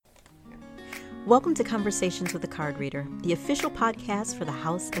Welcome to Conversations with a Card Reader, the official podcast for the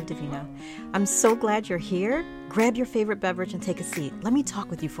House of Divino. I'm so glad you're here. Grab your favorite beverage and take a seat. Let me talk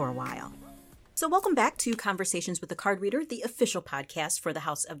with you for a while. So welcome back to Conversations with the Card Reader, the official podcast for the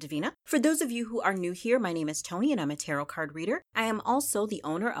House of Divina. For those of you who are new here, my name is Tony and I'm a tarot card reader. I am also the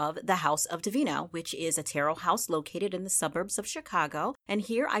owner of the House of Divina, which is a tarot house located in the suburbs of Chicago. And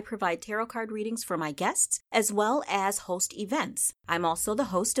here I provide tarot card readings for my guests as well as host events. I'm also the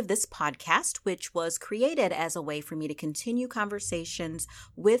host of this podcast, which was created as a way for me to continue conversations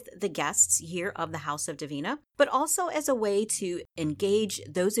with the guests here of the House of Divina, but also as a way to engage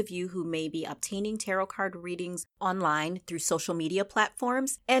those of you who may be obtaining tarot card readings online through social media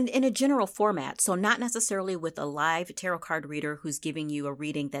platforms and in a general format. So not necessarily with a live tarot card reader who's giving you a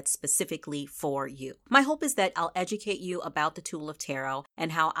reading that's specifically for you. My hope is that I'll educate you about the tool of tarot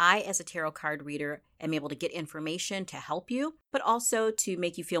and how I, as a tarot card reader, am able to get information to help you, but also to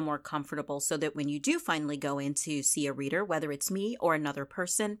make you feel more comfortable so that when you do finally go in to see a reader, whether it's me or another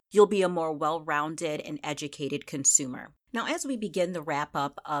person, you'll be a more well-rounded and educated consumer. Now, as we begin the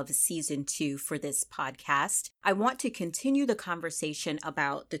wrap-up of Season 2 for this podcast, I want to continue the conversation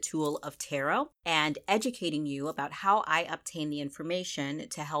about the tool of tarot and educating you about how I obtain the information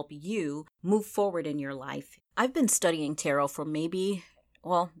to help you move forward in your life. I've been studying tarot for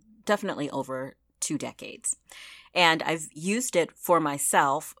definitely over 2 decades. And I've used it for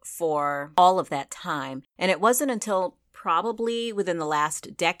myself for all of that time. And it wasn't until probably within the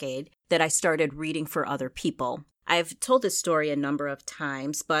last decade that I started reading for other people. I've told this story a number of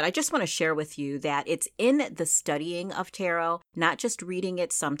times, but I just want to share with you that it's in the studying of tarot, not just reading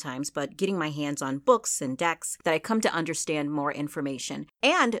it sometimes, but getting my hands on books and decks that I come to understand more information.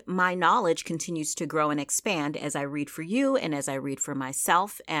 And my knowledge continues to grow and expand as I read for you and as I read for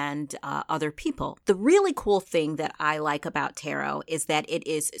myself and other people. The really cool thing that I like about tarot is that it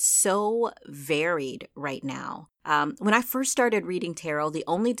is so varied right now. When I first started reading tarot, the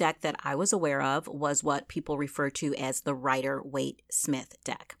only deck that I was aware of was what people refer to as the Rider-Waite-Smith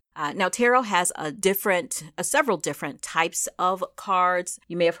deck. Now, tarot has several different types of cards.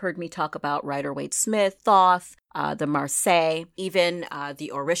 You may have heard me talk about Rider-Waite-Smith, Thoth, the Marseille, even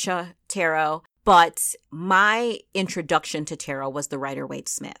the Orisha tarot. But my introduction to tarot was the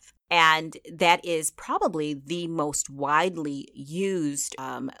Rider-Waite-Smith. And that is probably the most widely used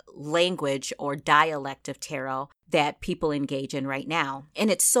language or dialect of tarot that people engage in right now.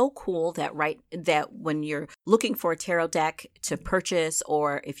 And it's so cool that when you're looking for a tarot deck to purchase,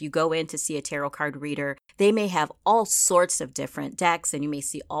 or if you go in to see a tarot card reader, they may have all sorts of different decks and you may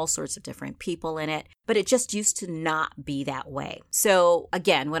see all sorts of different people in it, but it just used to not be that way. So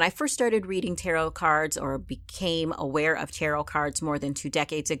again, when I first started reading tarot cards or became aware of tarot cards more than 2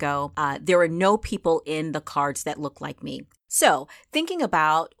 decades ago, there were no people in the cards that looked like me. So thinking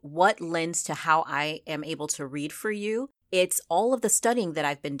about what lends to how I am able to read for you, it's all of the studying that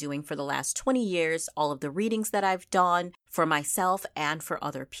I've been doing for the last 20 years, all of the readings that I've done for myself and for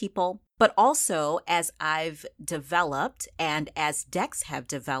other people. But also, as I've developed and as decks have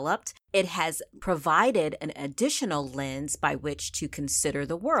developed, it has provided an additional lens by which to consider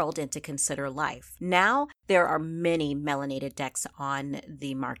the world and to consider life. Now, there are many melanated decks on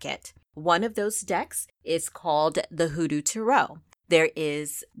the market. One of those decks is called the Hoodoo Tarot. There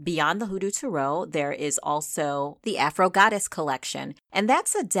is, beyond the Hoodoo Tarot, there is also the Afro Goddess Collection. And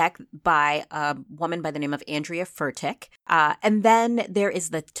that's a deck by a woman by the name of Andrea Furtick. And then there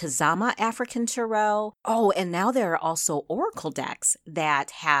is the Tazama African Tarot. Oh, and now there are also oracle decks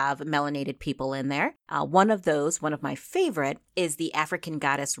that have melanated people in there. One of my favorite, is the African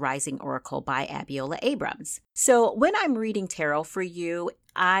Goddess Rising Oracle by Abiola Abrams. So when I'm reading tarot for you,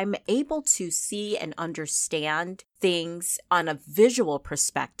 I'm able to see and understand things on a visual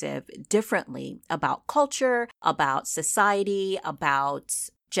perspective differently about culture, about society, about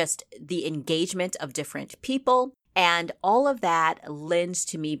just the engagement of different people. And all of that lends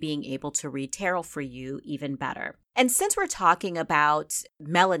to me being able to read tarot for you even better. And since we're talking about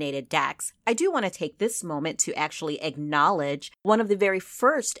melanated decks, I do want to take this moment to actually acknowledge one of the very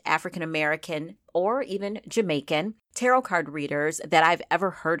first African American or even Jamaican tarot card readers that I've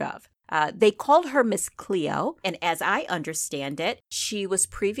ever heard of. They called her Miss Cleo, and as I understand it, she was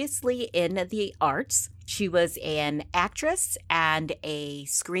previously in the arts. She was an actress and a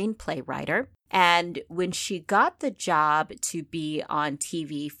screenplay writer. And when she got the job to be on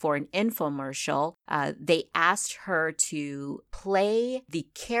TV for an infomercial, they asked her to play the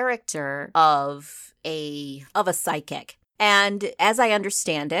character of a psychic. And as I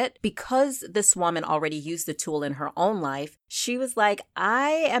understand it, because this woman already used the tool in her own life, she was like,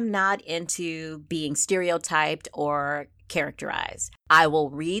 I am not into being stereotyped or characterized. I will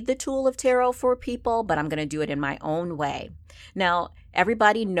read the tool of tarot for people, but I'm going to do it in my own way. Now,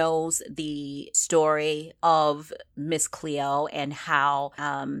 everybody knows the story of Miss Cleo and how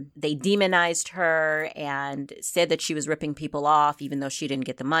they demonized her and said that she was ripping people off even though she didn't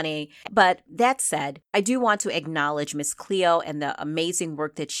get the money. But that said, I do want to acknowledge Miss Cleo and the amazing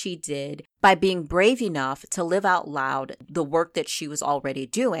work that she did by being brave enough to live out loud the work that she was already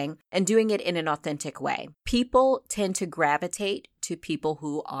doing and doing it in an authentic way. People tend to gravitate to people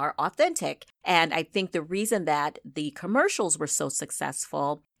who are authentic. And I think the reason that the commercials were so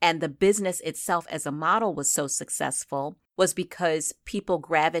successful and the business itself as a model was so successful was because people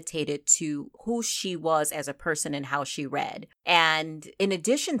gravitated to who she was as a person and how she read. And in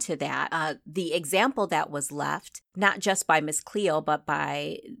addition to that, the example that was left, not just by Miss Cleo, but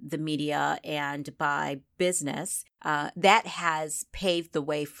by the media and by business, that has paved the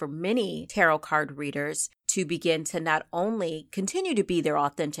way for many tarot card readers to begin to not only continue to be their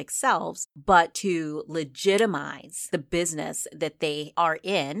authentic selves, but to legitimize the business that they are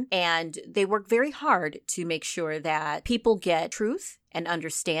in. And they work very hard to make sure that people get truth and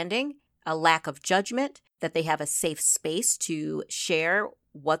understanding, a lack of judgment, that they have a safe space to share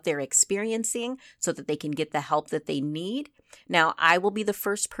what they're experiencing so that they can get the help that they need. Now, I will be the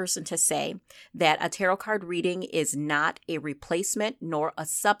first person to say that a tarot card reading is not a replacement nor a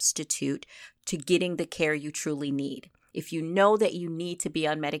substitute to getting the care you truly need. If you know that you need to be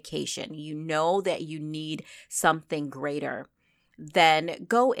on medication, you know that you need something greater, then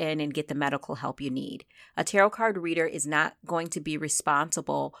go in and get the medical help you need. A tarot card reader is not going to be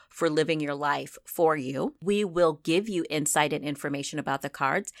responsible for living your life for you. We will give you insight and information about the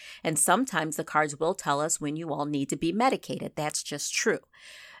cards, and sometimes the cards will tell us when you all need to be medicated. That's just true.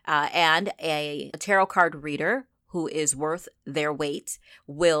 And a tarot card reader who is worth their weight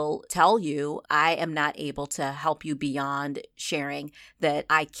will tell you, I am not able to help you beyond sharing that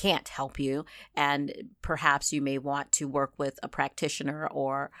I can't help you. And perhaps you may want to work with a practitioner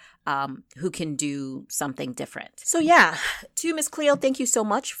or who can do something different. So yeah, to Miss Cleo, thank you so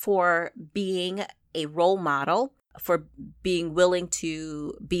much for being a role model, for being willing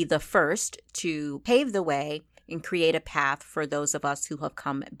to be the first to pave the way and create a path for those of us who have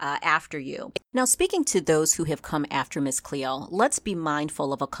come after you. Now, speaking to those who have come after Miss Cleo, let's be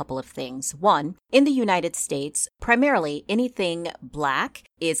mindful of a couple of things. One, in the United States, primarily anything Black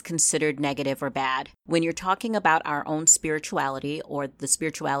is considered negative or bad. When you're talking about our own spirituality or the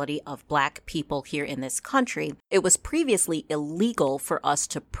spirituality of Black people here in this country, it was previously illegal for us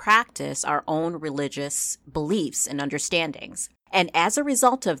to practice our own religious beliefs and understandings. And as a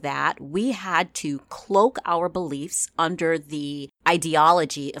result of that, we had to cloak our beliefs under the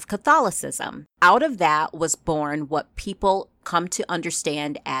ideology of Catholicism. Out of that was born what people come to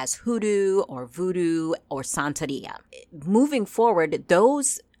understand as hoodoo or voodoo or santeria. Moving forward,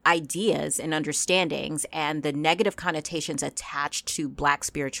 those ideas and understandings and the negative connotations attached to Black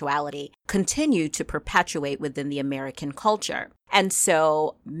spirituality continue to perpetuate within the American culture. And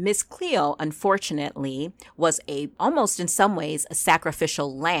so Miss Cleo, unfortunately, was almost in some ways a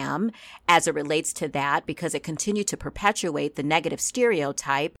sacrificial lamb as it relates to that, because it continued to perpetuate the negative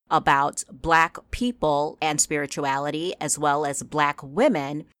stereotype about Black people and spirituality, as well as Black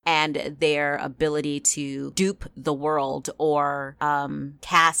women and their ability to dupe the world or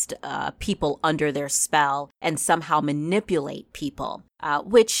cast people under their spell and somehow manipulate people.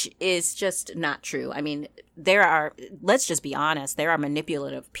 Which is just not true. I mean, let's just be honest, there are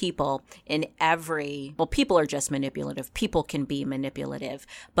manipulative people in people are just manipulative. People can be manipulative.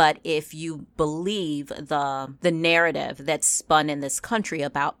 But if you believe the narrative that's spun in this country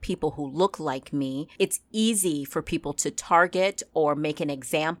about people who look like me, it's easy for people to target or make an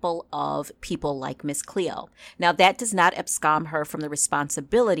example of people like Miss Cleo. Now, that does not abscond her from the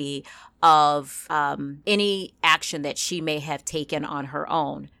responsibility of any action that she may have taken on her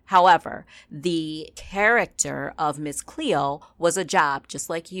own. However, the character of Miss Cleo was a job, just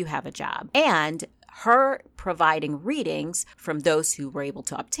like you have a job. And her providing readings from those who were able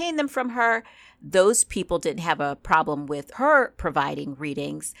to obtain them from her, those people didn't have a problem with her providing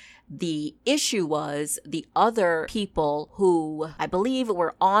readings. The issue was the other people who I believe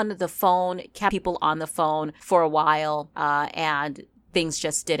were on the phone, kept people on the phone for a while, and things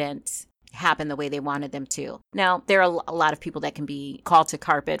just didn't happen the way they wanted them to. Now, there are a lot of people that can be called to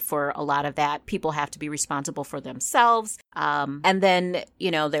carpet for a lot of that. People have to be responsible for themselves. And then,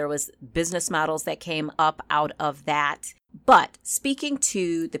 there was business models that came up out of that. But speaking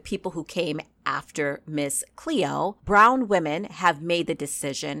to the people who came after Miss Cleo, brown women have made the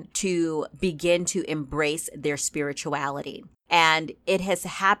decision to begin to embrace their spirituality. And it has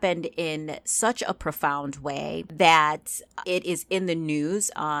happened in such a profound way that it is in the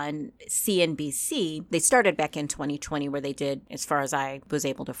news on CNBC. They started back in 2020 where they did, as far as I was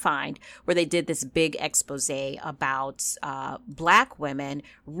able to find, where they did this big expose about Black women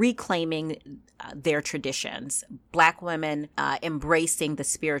reclaiming their traditions, Black women embracing the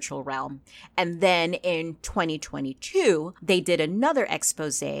spiritual realm. And then in 2022, they did another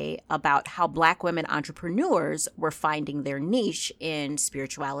expose about how Black women entrepreneurs were finding their niche in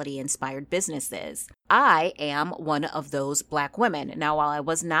spirituality-inspired businesses. I am one of those Black women. Now, while I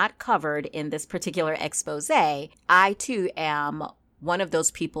was not covered in this particular expose, I too am one of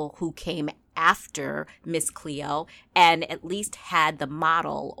those people who came after Miss Cleo and at least had the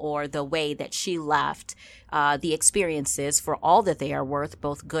model or the way that she left the experiences for all that they are worth,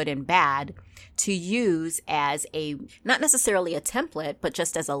 both good and bad, to use as a, not necessarily a template, but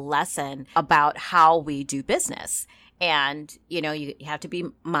just as a lesson about how we do business. And, you know, you have to be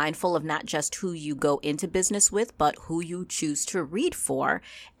mindful of not just who you go into business with, but who you choose to read for,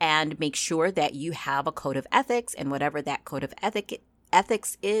 and make sure that you have a code of ethics, and whatever that code of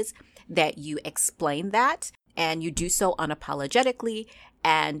ethics is, that you explain that and you do so unapologetically,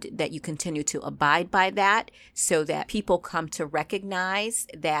 and that you continue to abide by that so that people come to recognize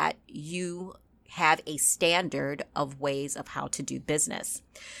that you have a standard of ways of how to do business.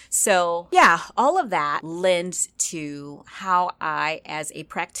 So yeah, all of that lends to how I, as a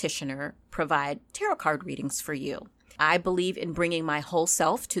practitioner, provide tarot card readings for you. I believe in bringing my whole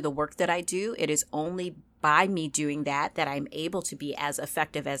self to the work that I do. It is only by me doing that I'm able to be as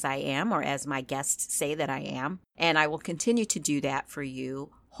effective as I am, or as my guests say that I am. And I will continue to do that for you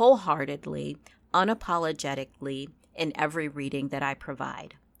wholeheartedly, unapologetically, in every reading that I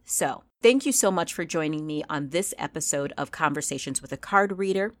provide. So thank you so much for joining me on this episode of Conversations with a Card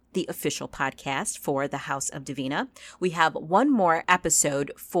Reader, the official podcast for the House of Divina. We have one more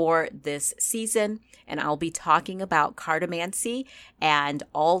episode for this season, and I'll be talking about Cartomancy and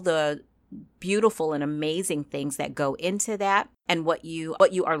all the beautiful and amazing things that go into that, and what you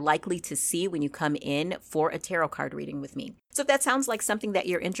are likely to see when you come in for a tarot card reading with me. So if that sounds like something that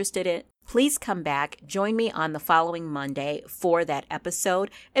you're interested in, please come back, join me on the following Monday for that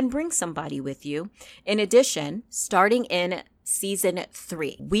episode, and bring somebody with you. In addition, starting in season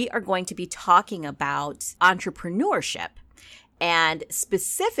 3, we are going to be talking about entrepreneurship. And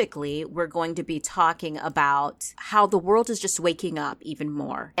specifically, we're going to be talking about how the world is just waking up even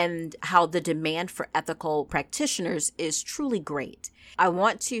more, and how the demand for ethical practitioners is truly great. I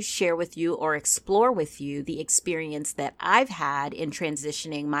want to share with you, or explore with you, the experience that I've had in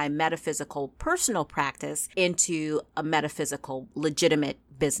transitioning my metaphysical personal practice into a metaphysical legitimate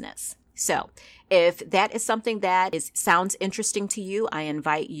business. So if that is something that sounds interesting to you, I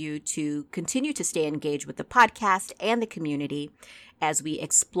invite you to continue to stay engaged with the podcast and the community as we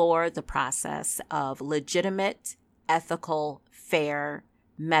explore the process of legitimate, ethical, fair,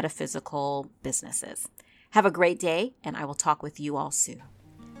 metaphysical businesses. Have a great day, and I will talk with you all soon.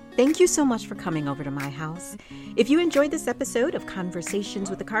 Thank you so much for coming over to my house. If you enjoyed this episode of Conversations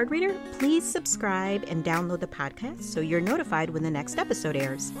with a Card Reader, please subscribe and download the podcast so you're notified when the next episode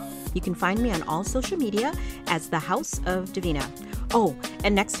airs. You can find me on all social media as the House of Divina. Oh,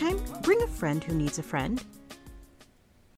 and next time, bring a friend who needs a friend.